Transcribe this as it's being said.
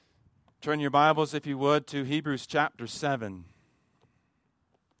Turn your Bibles, if you would, to Hebrews chapter 7.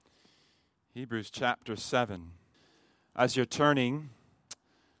 Hebrews chapter 7. As you're turning,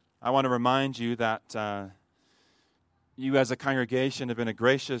 I want to remind you that you as a congregation have been a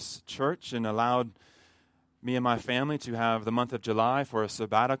gracious church and allowed me and my family to have the month of July for a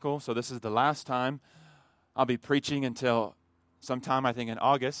sabbatical. So this is the last time I'll be preaching until sometime, I think, in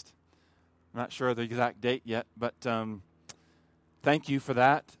August. I'm not sure of the exact date yet, but thank you for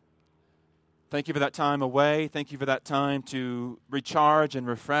that. Thank you for that time away. Thank you for that time to recharge and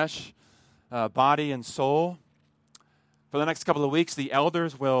refresh body and soul. For the next couple of weeks, the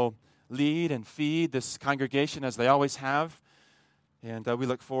elders will lead and feed this congregation as they always have. And we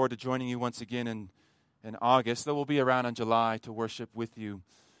look forward to joining you once again in August. Though we'll be around in July to worship with you.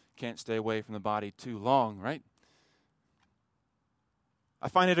 Can't stay away from the body too long, right? I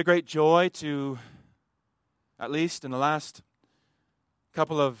find it a great joy to, at least in the last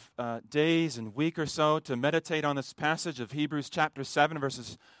couple of days and week or so, to meditate on this passage of Hebrews chapter 7,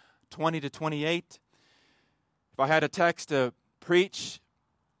 verses 20 to 28. If I had a text to preach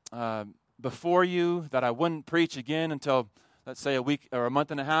before you that I wouldn't preach again until, let's say, a week or a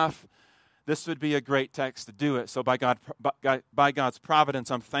month and a half, this would be a great text to do it. So by God's providence,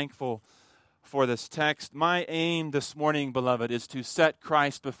 I'm thankful for this text. My aim this morning, beloved, is to set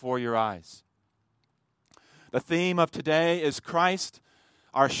Christ before your eyes. The theme of today is Christ,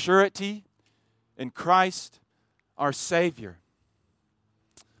 our surety, in Christ, our Savior.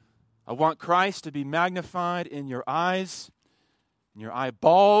 I want Christ to be magnified in your eyes, in your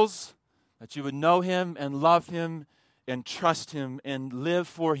eyeballs, that you would know Him and love Him and trust Him and live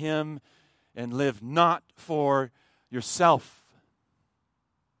for Him and live not for yourself.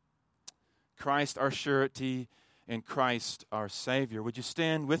 Christ, our surety, and Christ, our Savior. Would you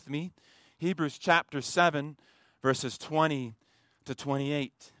stand with me? Hebrews chapter 7, verses 20 to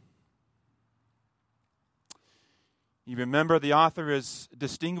 28. You remember the author is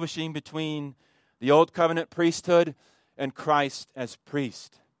distinguishing between the Old Covenant priesthood and Christ as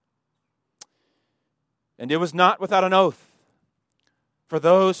priest. And it was not without an oath, for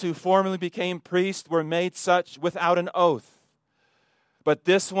those who formerly became priests were made such without an oath. But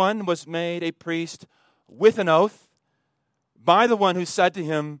this one was made a priest with an oath by the one who said to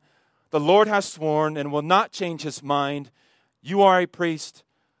him, "The Lord has sworn and will not change his mind. You are a priest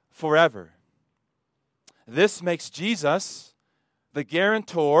forever." This makes Jesus the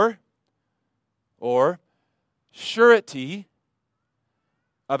guarantor or surety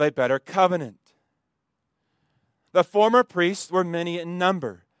of a better covenant. The former priests were many in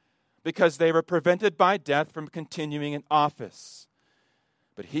number because they were prevented by death from continuing in office.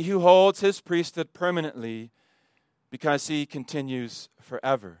 But he who holds his priesthood permanently because he continues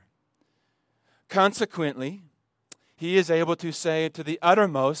forever. Consequently, he is able to save to the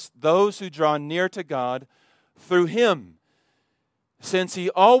uttermost those who draw near to God through him, since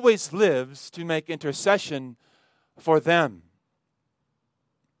he always lives to make intercession for them.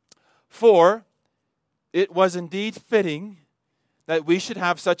 For it was indeed fitting that we should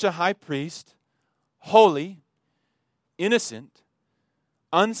have such a high priest, holy, innocent,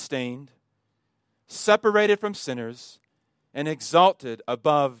 unstained, separated from sinners, and exalted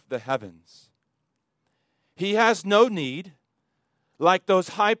above the heavens. He has no need, like those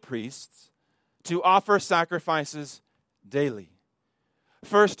high priests, to offer sacrifices daily,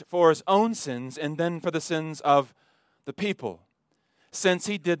 first for his own sins and then for the sins of the people, since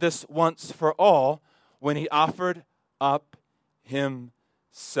he did this once for all when he offered up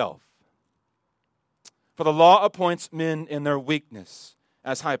himself. For the law appoints men in their weakness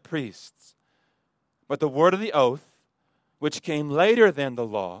as high priests, but the word of the oath, which came later than the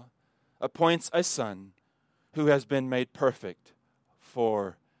law, appoints a son who has been made perfect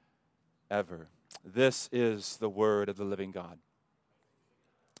forever. This is the word of the living God.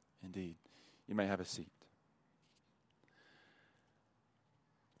 Indeed. You may have a seat.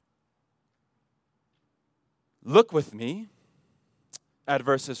 Look with me at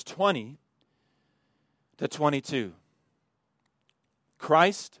verses 20 to 22.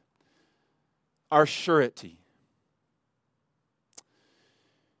 Christ, our surety.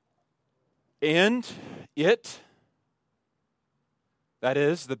 And it, that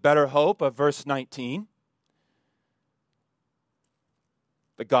is, the better hope of verse 19,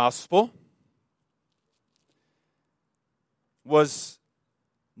 the gospel, was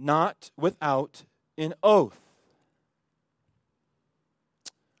not without an oath.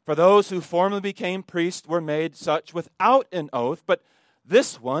 For those who formerly became priests were made such without an oath, but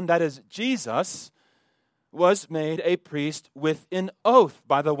this one, that is Jesus, was made a priest with an oath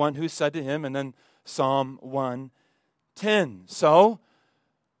by the one who said to him, and then Psalm 110. So,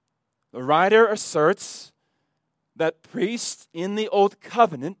 The writer asserts that priests in the Old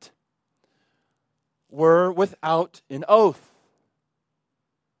Covenant were without an oath.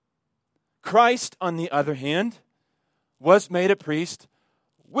 Christ, on the other hand, was made a priest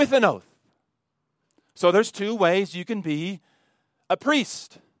with an oath. So there's two ways you can be a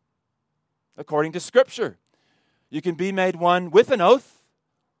priest, according to Scripture. You can be made one with an oath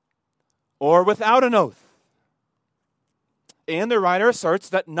or without an oath. And the writer asserts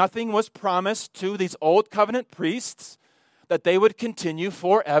that nothing was promised to these Old Covenant priests that they would continue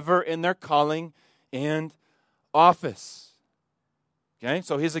forever in their calling and office. Okay,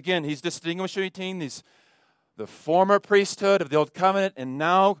 so he's distinguishing between the former priesthood of the Old Covenant and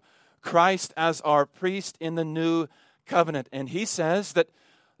now Christ as our priest in the New Covenant. And he says that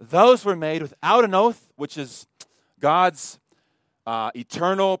those were made without an oath, which is God's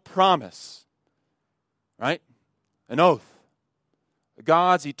eternal promise, right? An oath.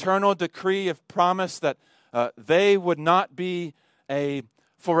 God's eternal decree of promise that they would not be a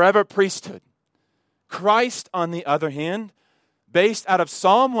forever priesthood. Christ, on the other hand, based out of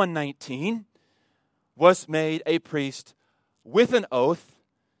Psalm 119, was made a priest with an oath.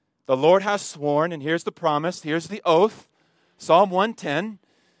 The Lord has sworn, and here's the promise, here's the oath. Psalm 110,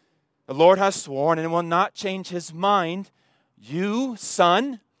 the Lord has sworn and will not change his mind. You,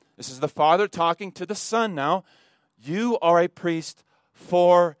 son, this is the Father talking to the Son now, you are a priest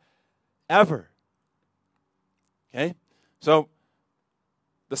forever. Okay? So,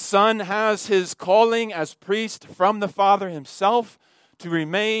 the Son has his calling as priest from the Father himself to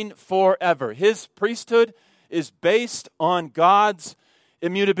remain forever. His priesthood is based on God's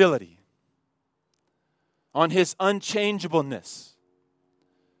immutability, on his unchangeableness.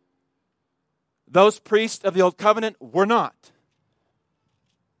 Those priests of the Old Covenant were not.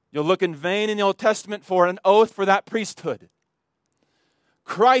 You'll look in vain in the Old Testament for an oath for that priesthood.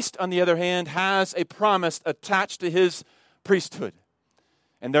 Christ, on the other hand, has a promise attached to his priesthood,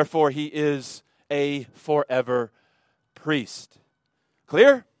 and therefore he is a forever priest.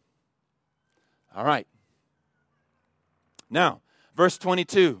 Clear? All right. Now, verse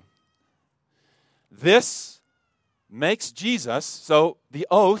 22. This makes Jesus, so the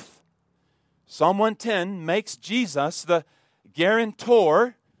oath, Psalm 110, makes Jesus the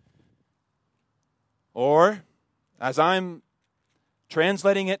guarantor, or, as I'm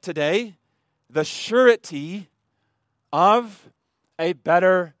translating it today, the surety of a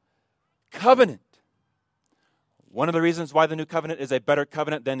better covenant. One of the reasons why the new covenant is a better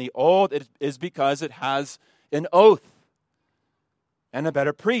covenant than the old is because it has an oath and a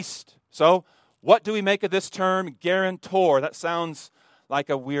better priest. So, what do we make of this term, guarantor? That sounds like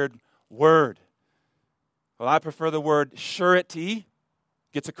a weird word. Well, I prefer the word surety.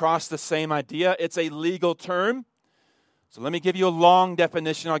 Gets across the same idea. It's a legal term. So let me give you a long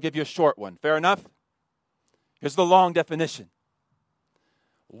definition. I'll give you a short one. Fair enough? Here's the long definition.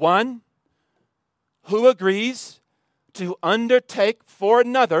 One, who agrees to undertake for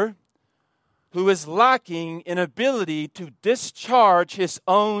another who is lacking in ability to discharge his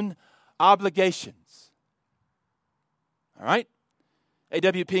own obligations. All right?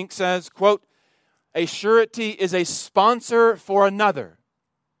 A.W. Pink says, quote, a surety is a sponsor for another,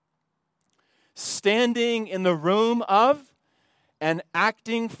 standing in the room of and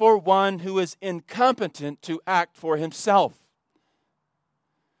acting for one who is incompetent to act for himself.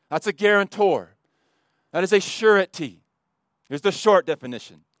 That's a guarantor. That is a surety. Here's the short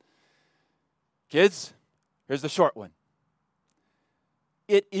definition. Kids, here's the short one.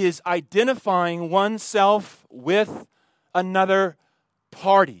 It is identifying oneself with another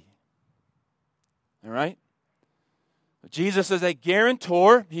party. All right? Jesus is a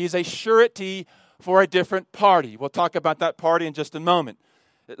guarantor. He's a surety for a different party. We'll talk about that party in just a moment.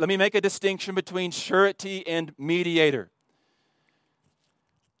 Let me make a distinction between surety and mediator.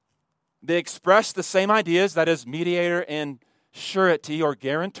 They express the same ideas, that is, mediator and surety or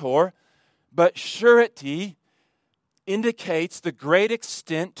guarantor, but surety indicates the great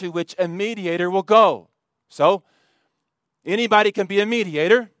extent to which a mediator will go. So, anybody can be a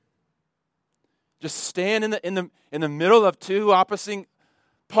mediator. Just stand in the middle of two opposing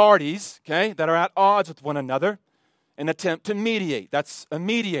parties, okay, that are at odds with one another and attempt to mediate. That's a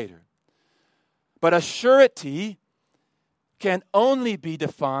mediator. But a surety can only be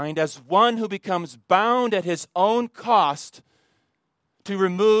defined as one who becomes bound at his own cost to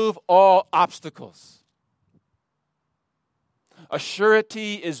remove all obstacles. A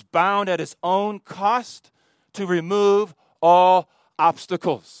surety is bound at his own cost to remove all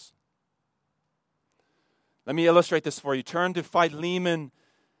obstacles. Let me illustrate this for you. Turn to Philemon.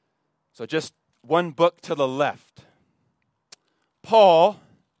 So just one book to the left. Paul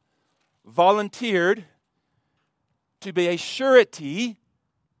volunteered to be a surety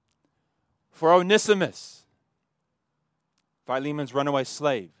for Onesimus, Philemon's runaway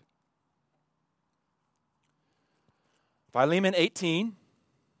slave. Philemon 18,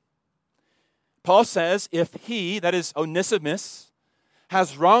 Paul says, if he, that is Onesimus,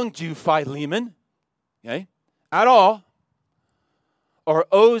 has wronged you, Philemon, okay, at all, or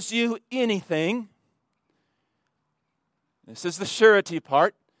owes you anything, this is the surety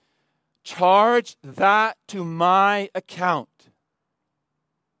part, charge that to my account.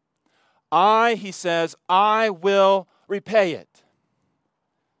 He says, I will repay it.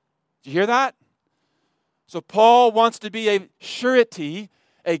 Do you hear that? So Paul wants to be a surety,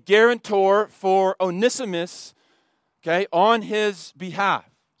 a guarantor for Onesimus, okay, on his behalf.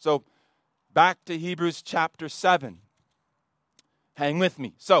 So back to Hebrews chapter 7. Hang with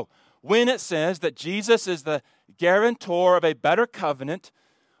me. So when it says that Jesus is the guarantor of a better covenant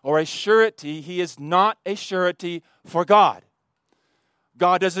or a surety, he is not a surety for God.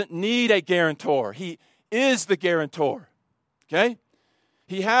 God doesn't need a guarantor. He is the guarantor. Okay?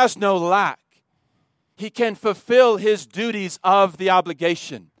 He has no lack. He can fulfill his duties of the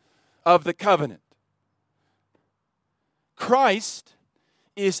obligation of the covenant. Christ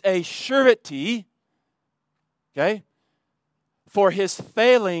is a surety, okay, for his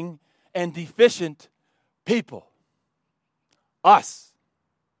failing and deficient people. Us.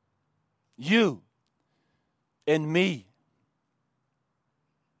 You. And me.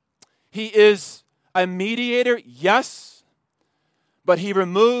 He is a mediator, yes, but he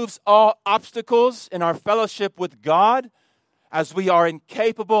removes all obstacles in our fellowship with God as we are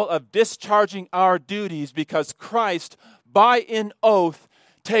incapable of discharging our duties because Christ, by an oath,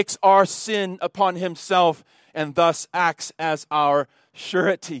 takes our sin upon himself and thus acts as our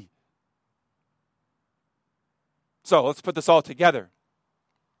surety. So let's put this all together.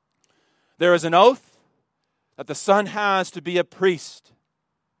 There is an oath that the Son has to be a priest.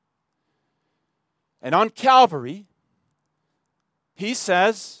 And on Calvary, he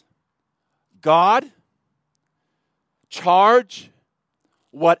says, God, charge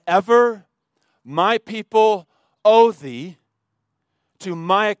whatever my people owe thee to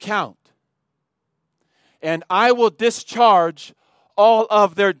my account, and I will discharge all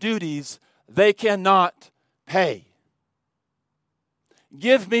of their duties they cannot pay.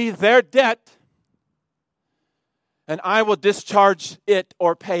 Give me their debt, and I will discharge it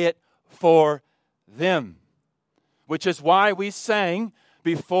or pay it for them. Which is why we sang,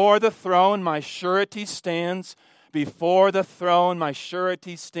 before the throne my surety stands, before the throne my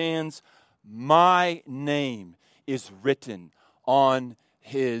surety stands, my name is written on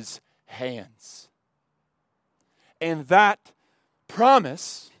his hands. And that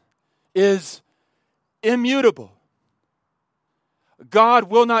promise is immutable. God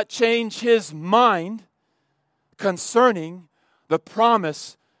will not change his mind concerning the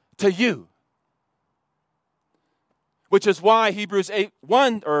promise to you. Which is why Hebrews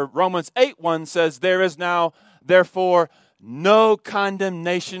 8:1 or Romans 8:1 says, there is now, therefore, no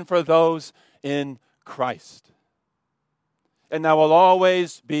condemnation for those in Christ. And that will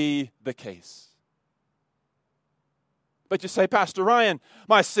always be the case. But you say, Pastor Ryan,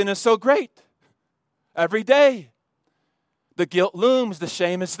 my sin is so great. Every day. The guilt looms, the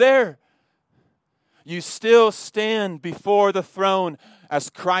shame is there. You still stand before the throne as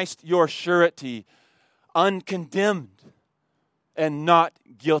Christ your surety, uncondemned and not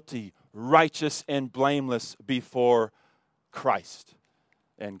guilty, righteous and blameless before Christ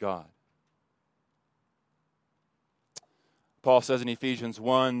and God. Paul says in Ephesians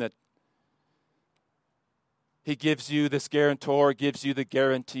 1 that he gives you, this guarantor gives you the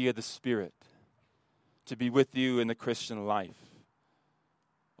guarantee of the Spirit to be with you in the Christian life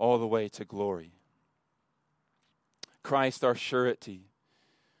all the way to glory. Christ our surety,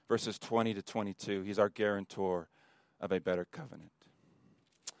 verses 20 to 22. He's our guarantor of a better covenant.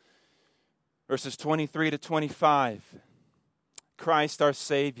 Verses 23 to 25. Christ our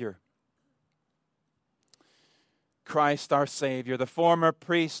Savior. Christ our Savior. The former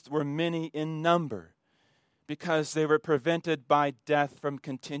priests were many in number because they were prevented by death from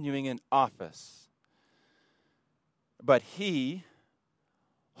continuing in office. But he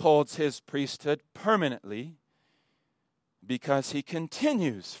holds his priesthood permanently because he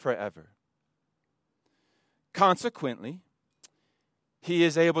continues forever. Consequently, he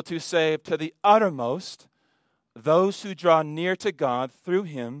is able to save to the uttermost those who draw near to God through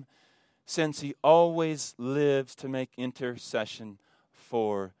him, since he always lives to make intercession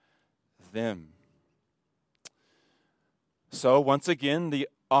for them. So once again, the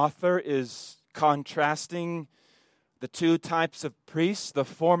author is contrasting The two types of priests, the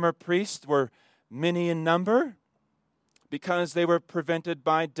former priests were many in number because they were prevented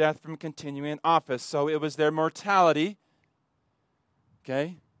by death from continuing in office. So it was their mortality,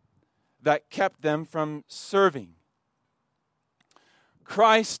 that kept them from serving.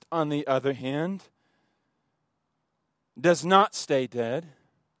 Christ, on the other hand, does not stay dead,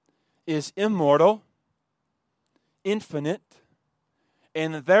 is immortal, infinite,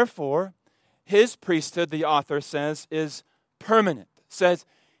 and therefore his priesthood, the author says, is permanent. Says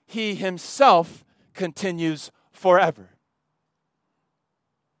he himself continues forever.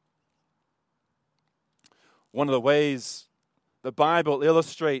 One of the ways the Bible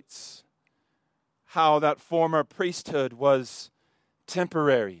illustrates how that former priesthood was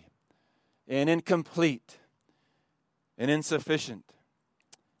temporary and incomplete and insufficient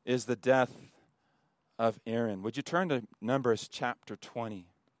is the death of Aaron. Would you turn to Numbers chapter 20?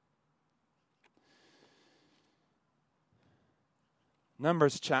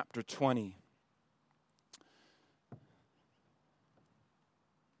 Numbers chapter 20.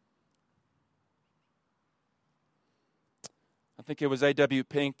 I think it was A.W.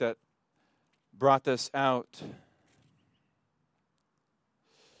 Pink that brought this out.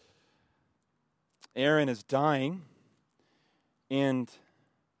 Aaron is dying, and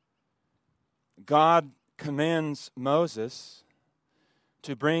God commands Moses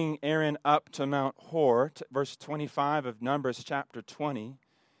to bring Aaron up to Mount Hor, verse 25 of Numbers chapter 20.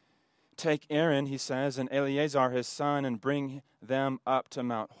 Take Aaron, he says, and Eleazar his son, and bring them up to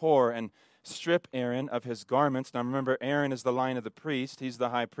Mount Hor, and strip Aaron of his garments. Now remember, Aaron is the line of the priest. He's the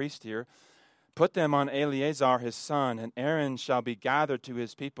high priest here. Put them on Eleazar his son, and Aaron shall be gathered to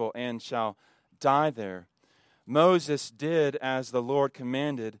his people and shall die there. Moses did as the Lord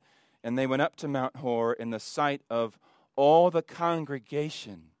commanded, and they went up to Mount Hor in the sight of all the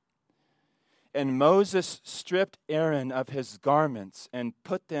congregation. And Moses stripped Aaron of his garments and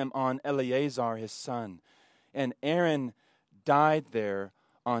put them on Eleazar his son. And Aaron died there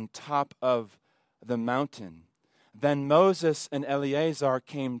on top of the mountain. Then Moses and Eleazar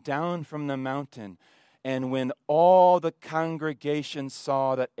came down from the mountain, and when all the congregation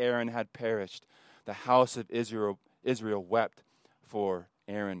saw that Aaron had perished, the house of Israel wept for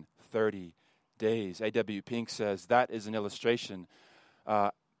Aaron 30 days. A.W. Pink says that is an illustration.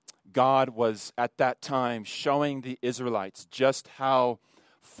 God was at that time showing the Israelites just how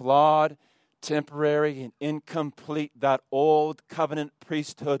flawed, temporary, and incomplete that old covenant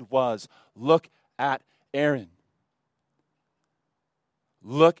priesthood was. Look at Aaron.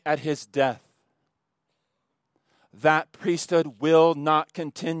 Look at his death. That priesthood will not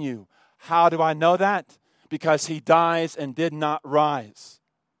continue. How do I know that? Because he dies and did not rise.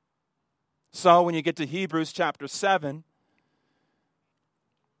 So when you get to Hebrews chapter 7,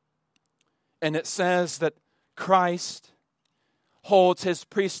 and it says that Christ holds his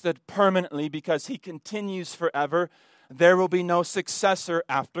priesthood permanently because he continues forever, there will be no successor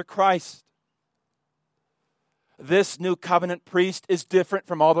after Christ. This new covenant priest is different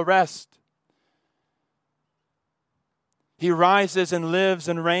from all the rest. He rises and lives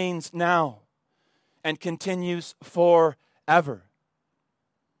and reigns now and continues forever.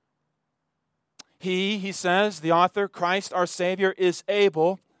 He says, the author, Christ our Savior, is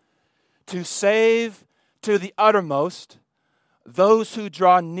able to save to the uttermost those who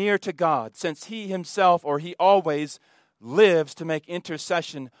draw near to God, since he himself, or he always, lives to make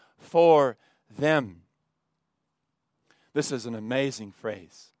intercession for them. This is an amazing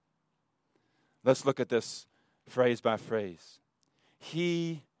phrase. Let's look at this phrase by phrase.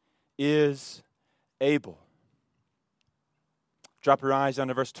 He is able. Drop your eyes down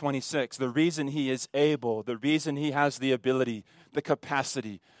to verse 26. The reason he is able, the reason he has the ability, the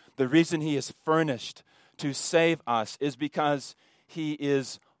capacity, the reason he is furnished to save us is because he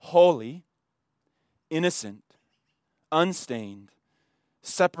is holy, innocent, unstained,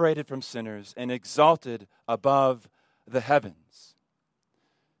 separated from sinners, and exalted above the heavens.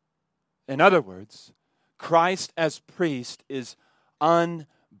 In other words, Christ as priest is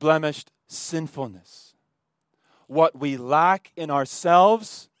unblemished sinfulness. What we lack in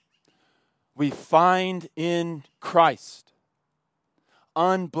ourselves, we find in Christ.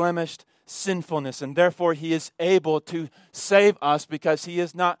 Unblemished sinfulness, and therefore he is able to save us because he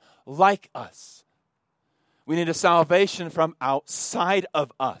is not like us. We need a salvation from outside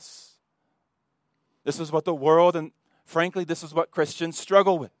of us. This is what the world, and frankly, this is what Christians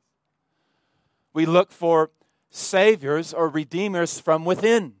struggle with. We look for saviors or redeemers from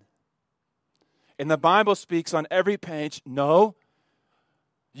within. And the Bible speaks on every page, no,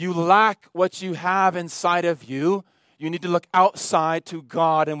 you lack what you have inside of you. You need to look outside to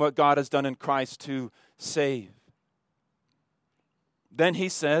God and what God has done in Christ to save. Then he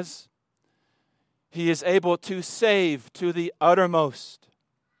says, he is able to save to the uttermost.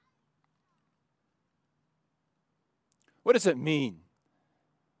 What does it mean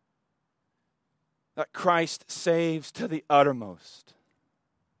that Christ saves to the uttermost?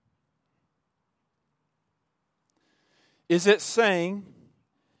 Is it saying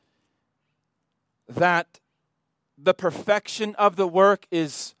that the perfection of the work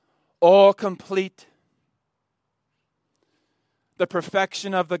is all complete? The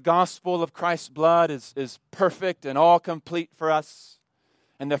perfection of the gospel of Christ's blood is perfect and all complete for us,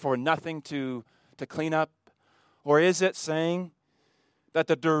 and therefore nothing to clean up? Or is it saying that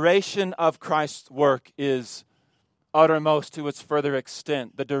the duration of Christ's work is uttermost to its further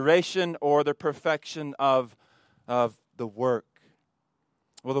extent? The duration or the perfection of the work.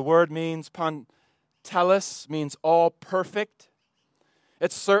 Well, the word means pantelis, means all perfect.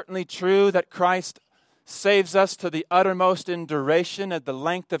 It's certainly true that Christ saves us to the uttermost in duration at the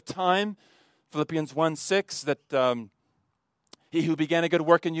length of time. Philippians 1:6, that he who began a good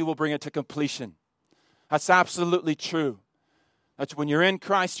work in you will bring it to completion. That's absolutely true. That's when you're in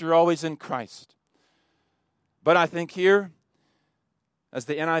Christ, you're always in Christ. But I think here, as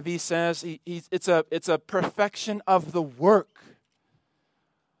the NIV says, it's a perfection of the work.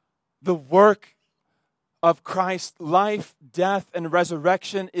 The work of Christ's life, death, and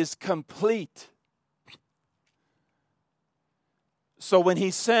resurrection is complete. So when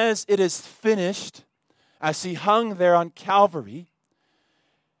he says it is finished, as he hung there on Calvary,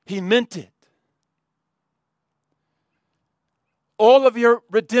 he meant it. All of your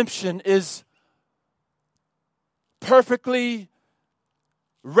redemption is perfectly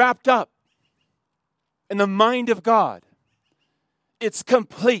wrapped up in the mind of God. It's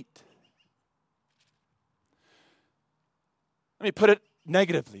complete. Let me put it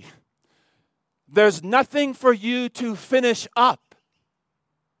negatively. There's nothing for you to finish up.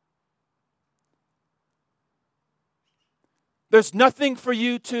 There's nothing for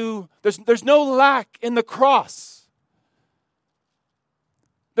you to, there's no lack in the cross.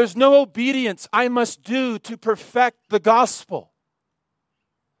 There's no obedience I must do to perfect the gospel.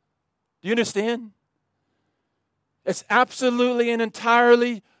 Do you understand? It's absolutely and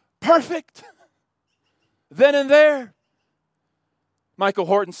entirely perfect. Then and there. Michael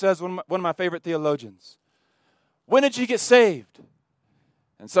Horton says, one of my favorite theologians, when did you get saved?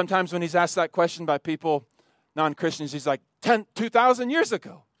 And sometimes when he's asked that question by people, non-Christians, he's like, 2,000 years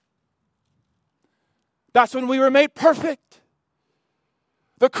ago. That's when we were made perfect.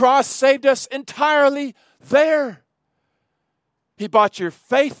 The cross saved us entirely there. He bought your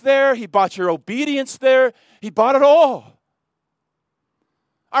faith there. He bought your obedience there. He bought it all.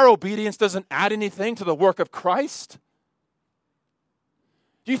 Our obedience doesn't add anything to the work of Christ.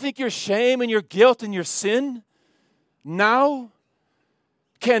 Do you think your shame and your guilt and your sin now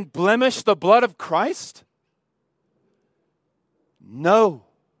can blemish the blood of Christ? No.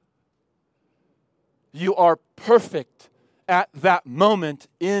 You are perfect at that moment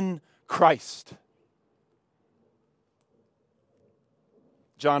in Christ.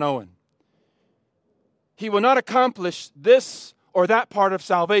 John Owen. He will not accomplish this or that part of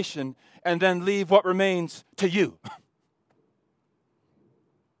salvation and then leave what remains to you.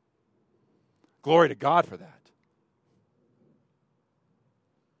 Glory to God for that.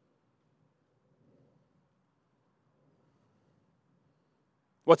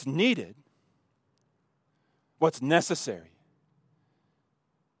 What's needed, what's necessary,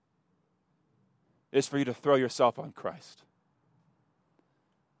 is for you to throw yourself on Christ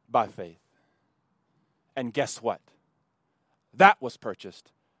by faith. And guess what? That was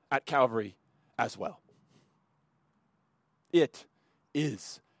purchased at Calvary as well. It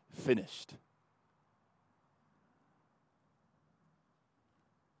is finished.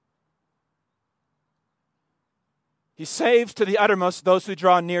 He saves to the uttermost those who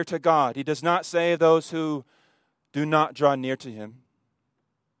draw near to God. He does not save those who do not draw near to him.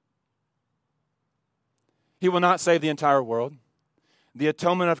 He will not save the entire world. The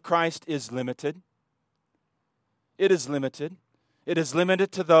atonement of Christ is limited. It is limited. It is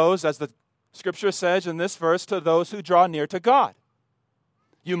limited to those, as the scripture says in this verse, to those who draw near to God.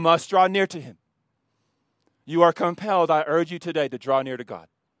 You must draw near to him. You are compelled, I urge you today, to draw near to God.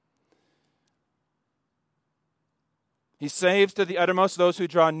 He saves to the uttermost those who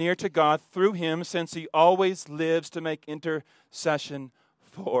draw near to God through him, since he always lives to make intercession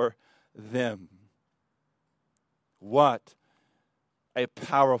for them. What a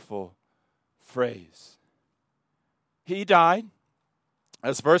powerful phrase. He died,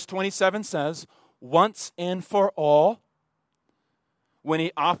 as verse 27 says, once and for all, when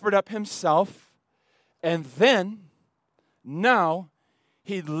he offered up himself, and then, now,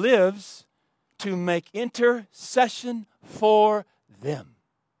 He lives to make intercession for them.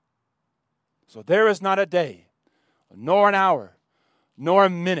 So there is not a day, nor an hour, nor a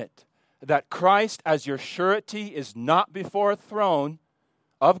minute that Christ as your surety is not before a throne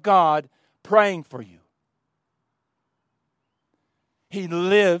of God praying for you. He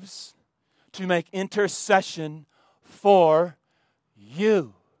lives to make intercession for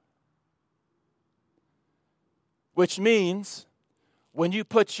you. Which means when you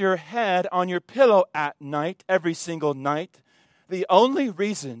put your head on your pillow at night, every single night, the only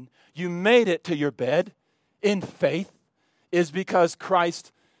reason you made it to your bed in faith is because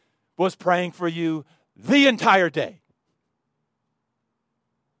Christ was praying for you the entire day.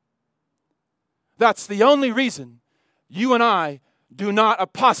 That's the only reason you and I do not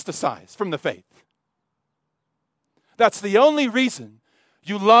apostatize from the faith. That's the only reason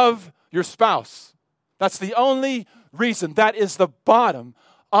you love your spouse. That's the only reason. That is the bottom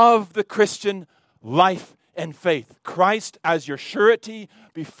of the Christian life and faith. Christ as your surety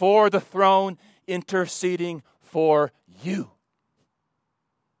before the throne, interceding for you.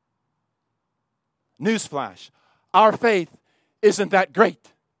 Newsflash, our faith isn't that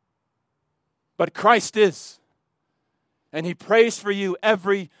great, but Christ is. And He prays for you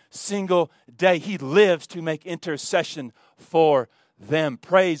every single day. He lives to make intercession for them.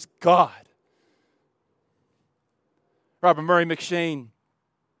 Praise God. Robert Murray McShane,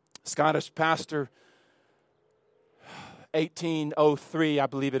 Scottish pastor, 1803, I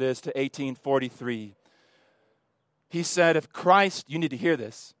believe it is, to 1843. He said, if Christ, you need to hear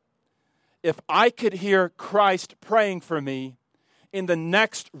this, if I could hear Christ praying for me in the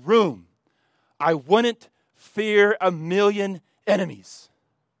next room, I wouldn't fear a million enemies.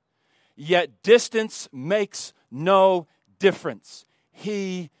 Yet distance makes no difference.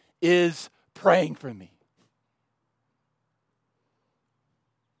 He is praying for me.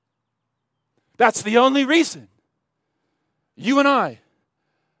 That's the only reason you and I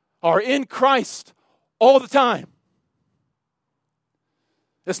are in Christ all the time.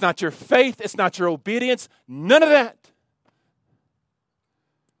 It's not your faith. It's not your obedience. None of that.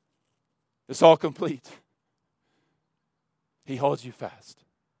 It's all complete. He holds you fast.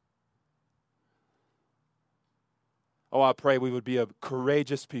 Oh, I pray we would be a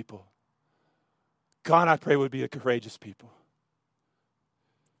courageous people. God, I pray we would be a courageous people.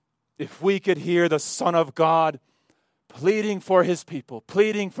 If we could hear the Son of God pleading for His people,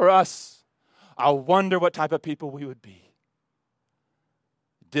 pleading for us, I wonder what type of people we would be.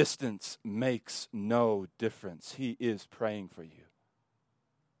 Distance makes no difference. He is praying for you.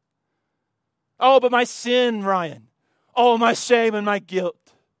 Oh, but my sin, Ryan. Oh, my shame and my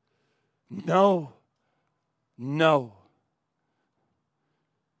guilt. No.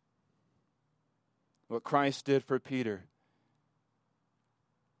 What Christ did for Peter,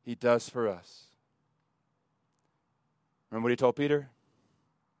 He does for us. Remember what He told Peter?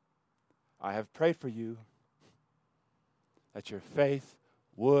 I have prayed for you that your faith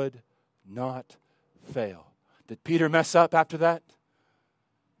would not fail. Did Peter mess up after that?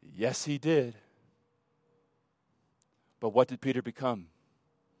 Yes, he did. But what did Peter become?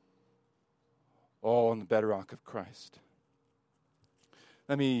 All on the bedrock of Christ.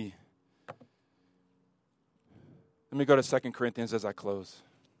 Let me go to 2 Corinthians as I close.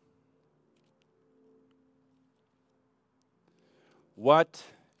 What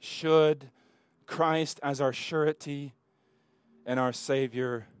should Christ as our surety and our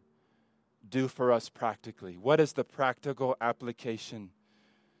Savior do for us practically? What is the practical application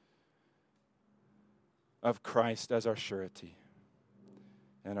of Christ as our surety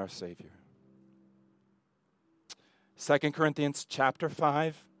and our Savior? 2 Corinthians chapter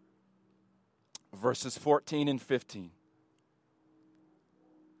 5, verses 14 and 15.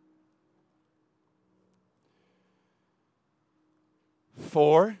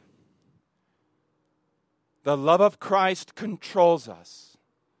 For the love of Christ controls us,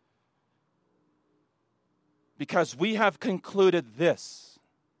 because we have concluded this.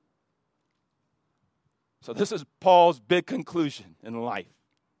 So this is Paul's big conclusion in life.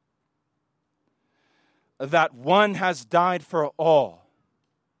 That one has died for all,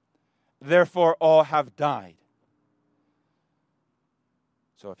 therefore all have died.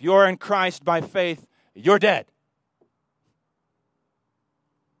 So if you're in Christ by faith, you're dead.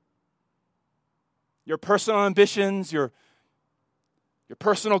 Your personal ambitions, your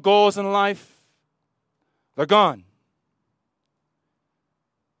personal goals in life, they're gone.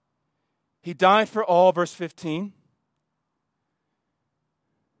 He died for all, verse 15.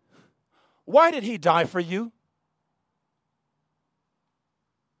 Why did He die for you?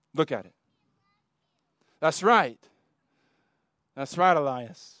 Look at it. That's right. That's right,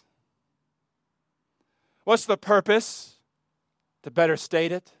 Elias. What's the purpose? To better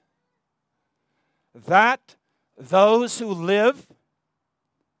state it, that those who live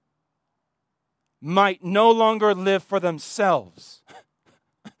might no longer live for themselves,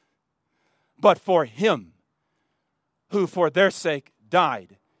 but for him who for their sake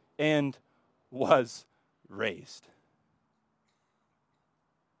died and was raised.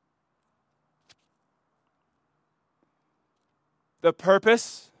 The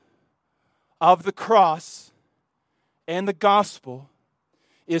purpose of the cross and the gospel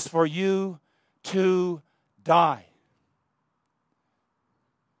is for you to die.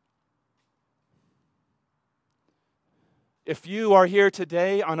 If you are here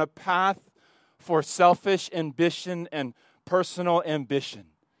today on a path for selfish ambition and personal ambition,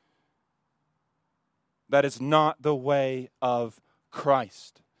 that is not the way of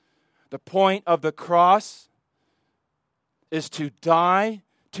Christ. The point of the cross is to die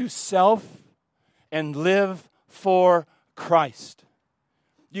to self and live for Christ.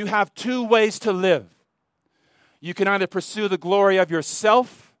 You have two ways to live. You can either pursue the glory of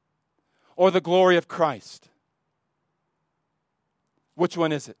yourself or the glory of Christ. Which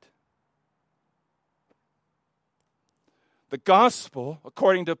one is it? The gospel,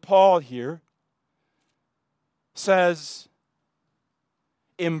 according to Paul here, says,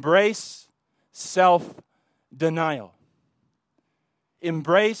 embrace self-denial.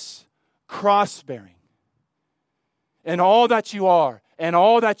 Embrace cross-bearing. In all that you are and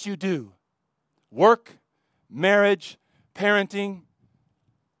all that you do, work, marriage, parenting, ...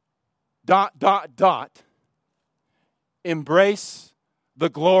 embrace the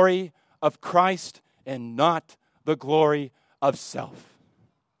glory of Christ and not the glory of self.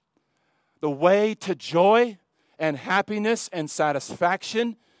 The way to joy and happiness and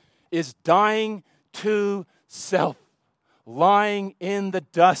satisfaction is dying to self, lying in the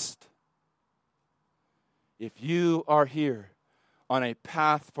dust. If you are here on a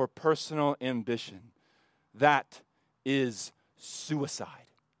path for personal ambition, that is suicide.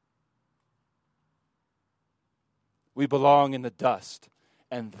 We belong in the dust,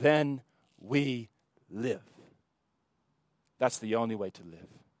 and then we live. That's the only way to live.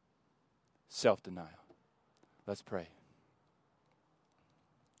 Self-denial. Let's pray.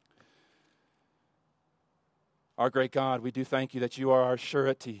 Our great God, we do thank you that you are our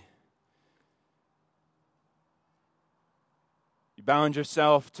surety. You bound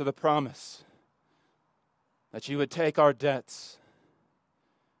yourself to the promise that you would take our debts.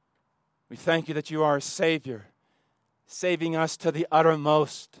 We thank you that you are a Savior, saving us to the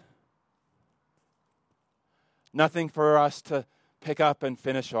uttermost. Nothing for us to pick up and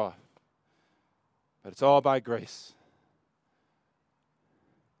finish off. But it's all by grace.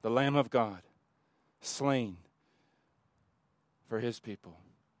 The Lamb of God, slain for his people.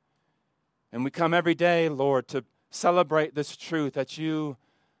 And we come every day, Lord, to celebrate this truth that you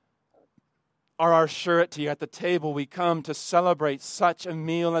are our surety. At the table we come to celebrate such a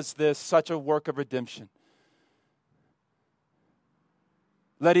meal as this, such a work of redemption.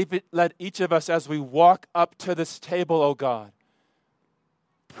 Let each of us, as we walk up to this table, O God,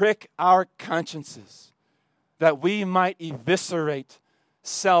 prick our consciences that we might eviscerate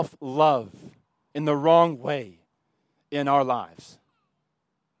self-love in the wrong way in our lives.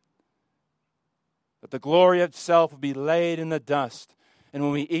 That the glory of self will be laid in the dust. And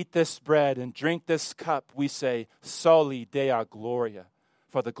when we eat this bread and drink this cup, we say, Soli Deo Gloria.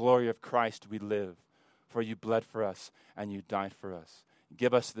 For the glory of Christ we live. For you bled for us and you died for us.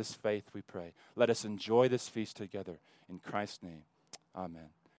 Give us this faith, we pray. Let us enjoy this feast together. In Christ's name, amen.